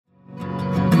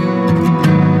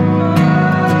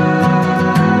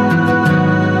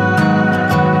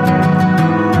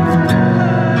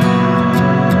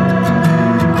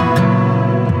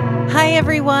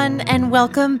and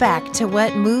welcome back to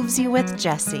What Moves You with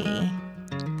Jessie.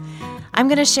 I'm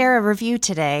going to share a review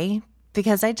today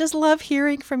because I just love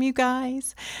hearing from you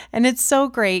guys. And it's so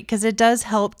great because it does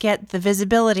help get the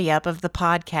visibility up of the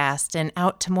podcast and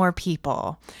out to more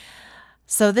people.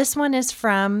 So this one is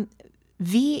from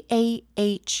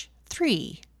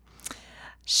VAH3.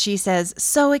 She says,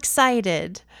 "So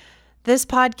excited. This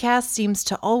podcast seems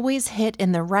to always hit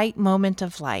in the right moment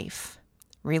of life.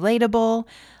 Relatable,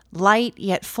 light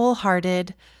yet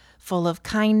full-hearted, full of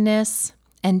kindness,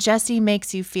 and Jessie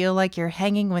makes you feel like you're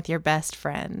hanging with your best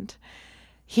friend.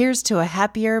 Here's to a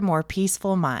happier, more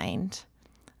peaceful mind."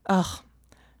 Oh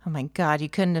my God, you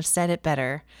couldn't have said it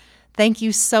better. Thank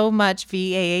you so much,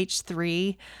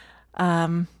 VAH3.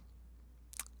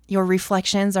 Your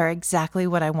reflections are exactly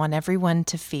what I want everyone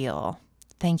to feel.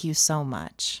 Thank you so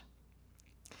much.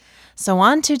 So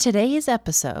on to today's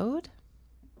episode.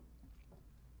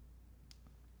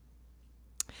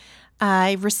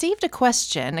 I received a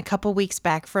question a couple weeks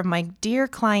back from my dear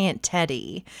client,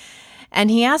 Teddy, and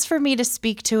he asked for me to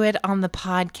speak to it on the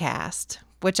podcast,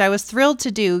 which I was thrilled to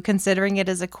do considering it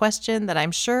is a question that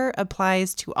I'm sure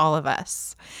applies to all of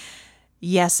us.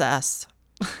 Yes, us.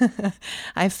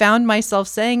 I found myself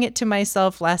saying it to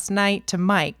myself last night to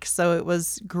Mike, so it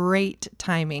was great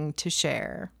timing to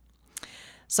share.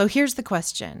 So here's the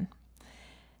question.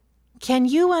 Can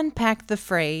you unpack the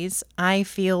phrase, "I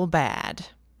feel bad"?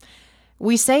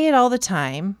 We say it all the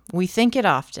time, we think it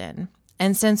often,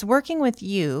 and since working with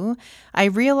you, I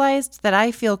realized that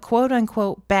I feel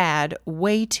quote-unquote bad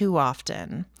way too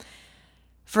often.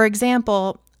 For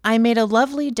example, I made a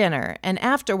lovely dinner, and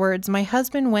afterwards my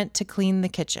husband went to clean the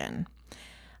kitchen.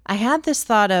 I had this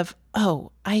thought of,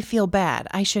 oh, I feel bad,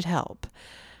 I should help.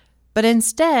 But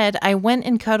instead, I went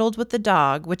and cuddled with the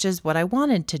dog, which is what I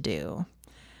wanted to do.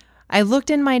 I looked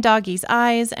in my doggie's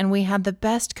eyes and we had the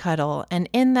best cuddle, and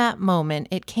in that moment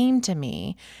it came to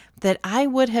me that I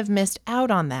would have missed out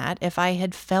on that if I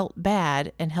had felt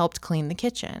bad and helped clean the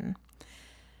kitchen.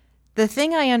 The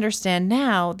thing I understand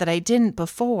now that I didn't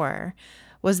before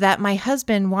was that my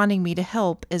husband wanting me to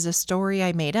help is a story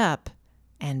I made up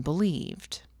and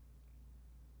believed.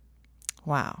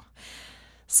 Wow.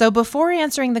 So before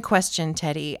answering the question,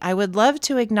 Teddy, I would love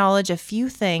to acknowledge a few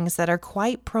things that are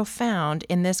quite profound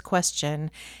in this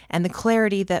question and the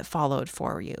clarity that followed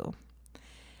for you.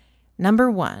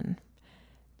 Number 1,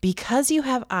 because you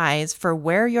have eyes for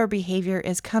where your behavior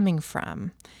is coming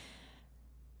from,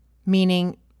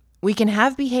 meaning we can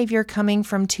have behavior coming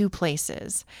from two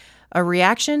places, a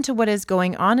reaction to what is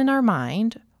going on in our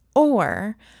mind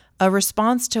or a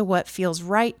response to what feels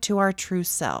right to our true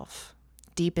self,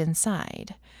 deep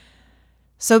inside.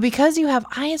 So because you have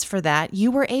eyes for that,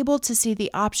 you were able to see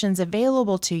the options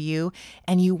available to you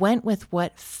and you went with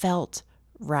what felt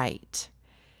right.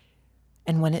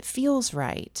 And when it feels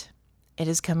right, it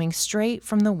is coming straight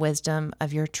from the wisdom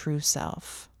of your true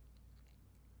self.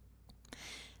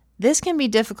 This can be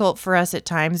difficult for us at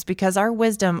times because our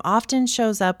wisdom often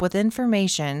shows up with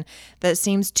information that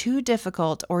seems too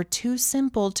difficult or too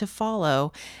simple to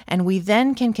follow, and we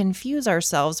then can confuse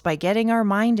ourselves by getting our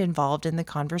mind involved in the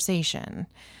conversation.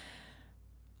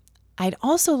 I'd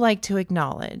also like to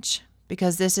acknowledge,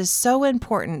 because this is so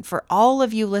important for all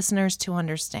of you listeners to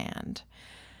understand,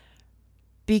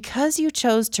 because you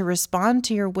chose to respond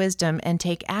to your wisdom and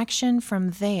take action from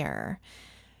there,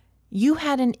 you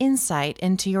had an insight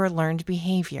into your learned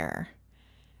behavior,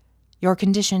 your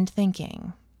conditioned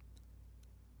thinking.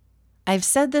 I've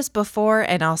said this before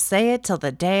and I'll say it till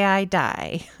the day I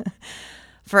die.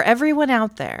 For everyone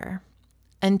out there,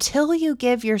 until you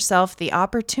give yourself the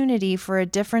opportunity for a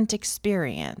different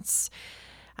experience,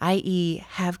 i.e.,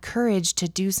 have courage to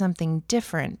do something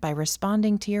different by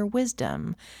responding to your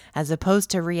wisdom as opposed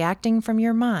to reacting from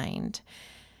your mind,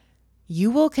 you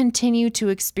will continue to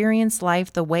experience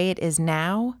life the way it is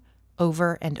now,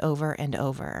 over and over and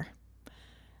over.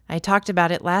 I talked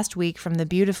about it last week from the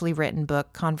beautifully written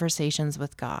book, Conversations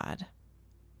with God.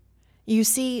 You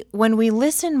see, when we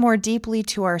listen more deeply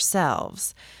to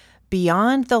ourselves,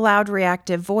 beyond the loud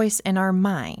reactive voice in our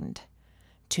mind,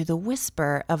 to the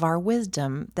whisper of our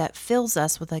wisdom that fills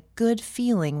us with a good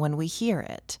feeling when we hear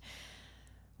it,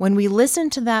 when we listen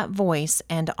to that voice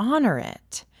and honor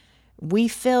it, we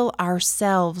fill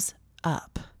ourselves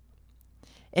up.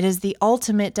 It is the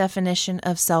ultimate definition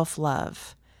of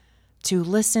self-love, to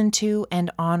listen to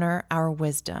and honor our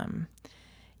wisdom,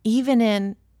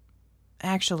 especially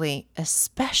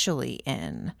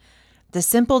in, the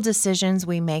simple decisions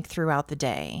we make throughout the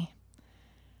day.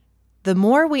 The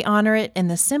more we honor it in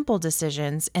the simple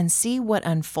decisions and see what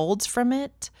unfolds from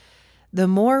it, the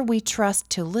more we trust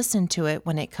to listen to it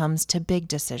when it comes to big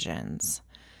decisions.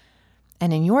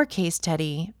 And in your case,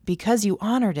 Teddy, because you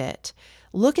honored it,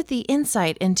 look at the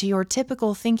insight into your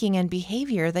typical thinking and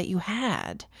behavior that you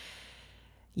had.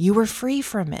 You were free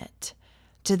from it,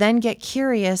 to then get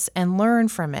curious and learn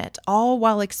from it, all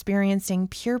while experiencing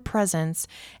pure presence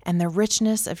and the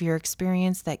richness of your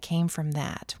experience that came from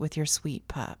that with your sweet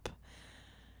pup.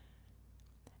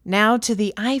 Now to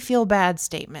the I feel bad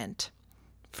statement.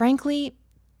 Frankly,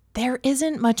 there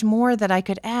isn't much more that I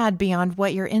could add beyond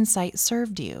what your insight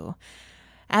served you.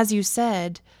 As you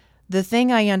said, the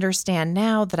thing I understand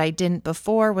now that I didn't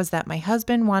before was that my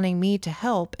husband wanting me to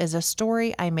help is a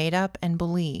story I made up and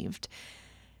believed.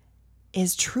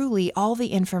 Is truly all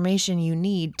the information you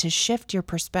need to shift your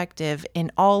perspective in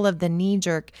all of the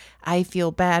knee-jerk, I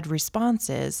feel bad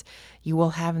responses you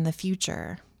will have in the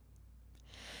future.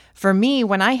 For me,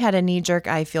 when I had a knee-jerk,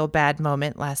 I feel bad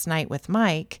moment last night with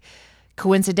Mike,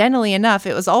 coincidentally enough,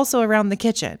 it was also around the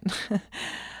kitchen.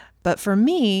 But for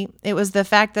me, it was the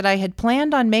fact that I had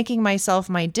planned on making myself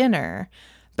my dinner,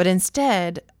 but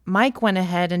instead, Mike went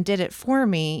ahead and did it for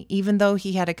me, even though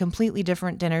he had a completely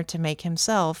different dinner to make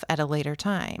himself at a later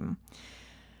time.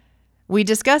 We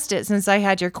discussed it since I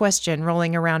had your question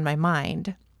rolling around my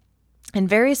mind. And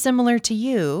very similar to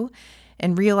you,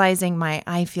 in realizing my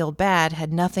I feel bad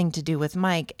had nothing to do with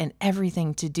Mike and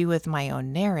everything to do with my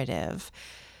own narrative,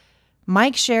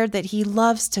 Mike shared that he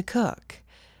loves to cook.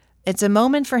 It's a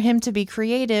moment for him to be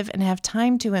creative and have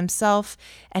time to himself,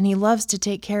 and he loves to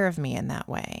take care of me in that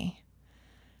way.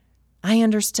 I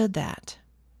understood that.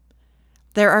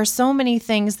 There are so many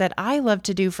things that I love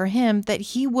to do for him that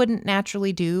he wouldn't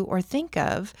naturally do or think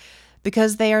of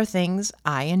because they are things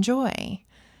I enjoy.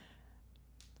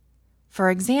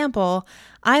 For example,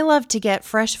 I love to get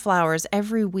fresh flowers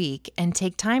every week and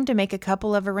take time to make a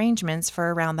couple of arrangements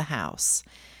for around the house.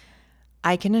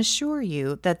 I can assure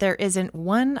you that there isn't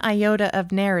one iota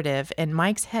of narrative in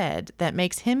Mike's head that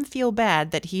makes him feel bad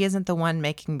that he isn't the one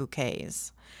making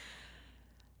bouquets.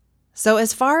 So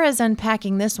as far as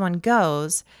unpacking this one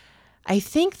goes, I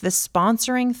think the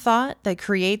sponsoring thought that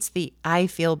creates the I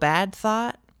feel bad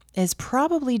thought is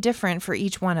probably different for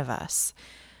each one of us.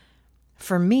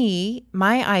 For me,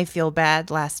 my I feel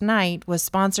bad last night was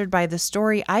sponsored by the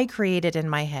story I created in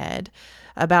my head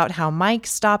about how Mike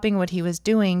stopping what he was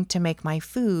doing to make my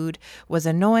food was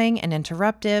annoying and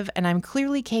interruptive, and I'm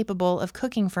clearly capable of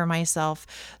cooking for myself,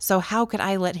 so how could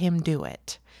I let him do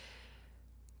it?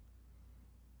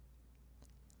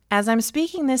 As I'm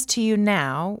speaking this to you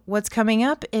now, what's coming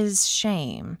up is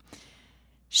shame.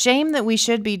 Shame that we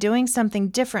should be doing something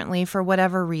differently for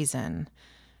whatever reason.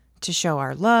 To show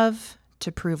our love,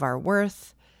 to prove our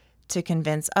worth, to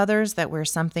convince others that we're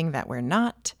something that we're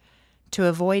not, to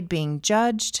avoid being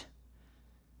judged.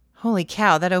 Holy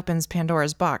cow, that opens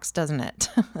Pandora's box, doesn't it?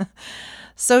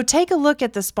 So take a look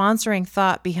at the sponsoring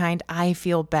thought behind I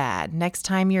feel bad next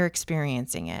time you're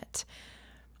experiencing it.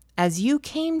 As you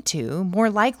came to, more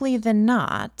likely than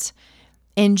not,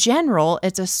 in general,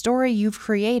 it's a story you've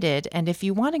created, and if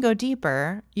you want to go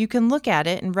deeper, you can look at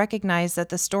it and recognize that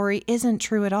the story isn't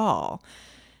true at all.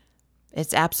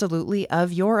 It's absolutely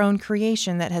of your own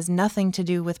creation that has nothing to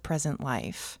do with present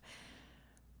life.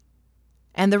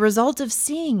 And the result of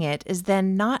seeing it is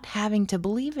then not having to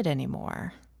believe it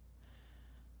anymore.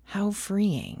 How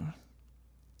freeing.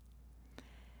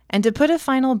 And to put a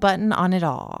final button on it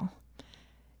all,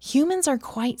 humans are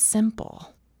quite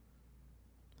simple.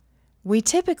 We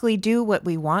typically do what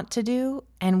we want to do,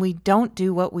 and we don't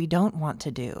do what we don't want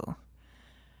to do.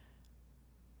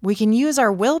 We can use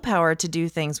our willpower to do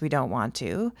things we don't want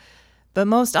to, but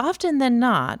most often than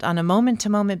not, on a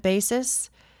moment-to-moment basis,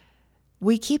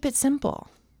 we keep it simple,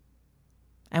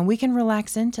 and we can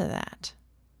relax into that.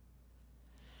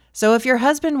 So if your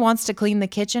husband wants to clean the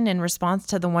kitchen in response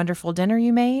to the wonderful dinner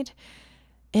you made,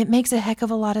 it makes a heck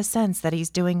of a lot of sense that he's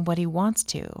doing what he wants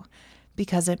to,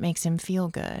 because it makes him feel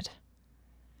good.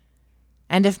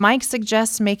 And if Mike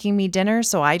suggests making me dinner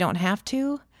so I don't have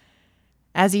to,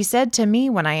 as he said to me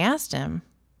when I asked him,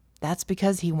 that's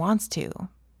because he wants to,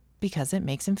 because it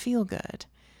makes him feel good.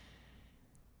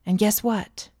 And guess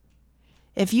what?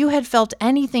 If you had felt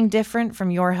anything different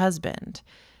from your husband,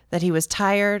 that he was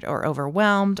tired or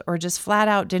overwhelmed or just flat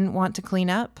out didn't want to clean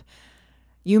up,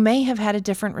 you may have had a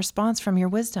different response from your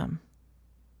wisdom.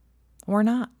 Or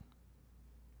not.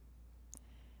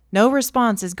 No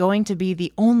response is going to be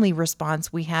the only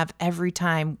response we have every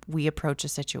time we approach a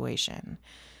situation.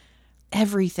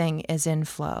 Everything is in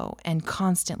flow and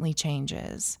constantly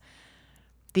changes.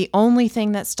 The only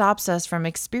thing that stops us from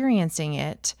experiencing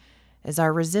it is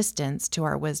our resistance to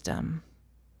our wisdom.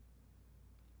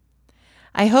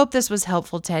 I hope this was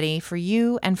helpful, Teddy, for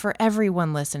you and for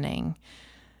everyone listening.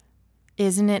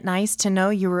 Isn't it nice to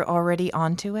know you were already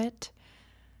onto it?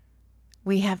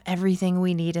 We have everything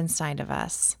we need inside of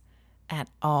us at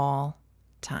all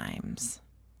times.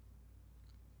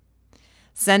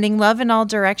 Sending love in all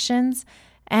directions,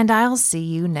 and I'll see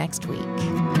you next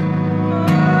week.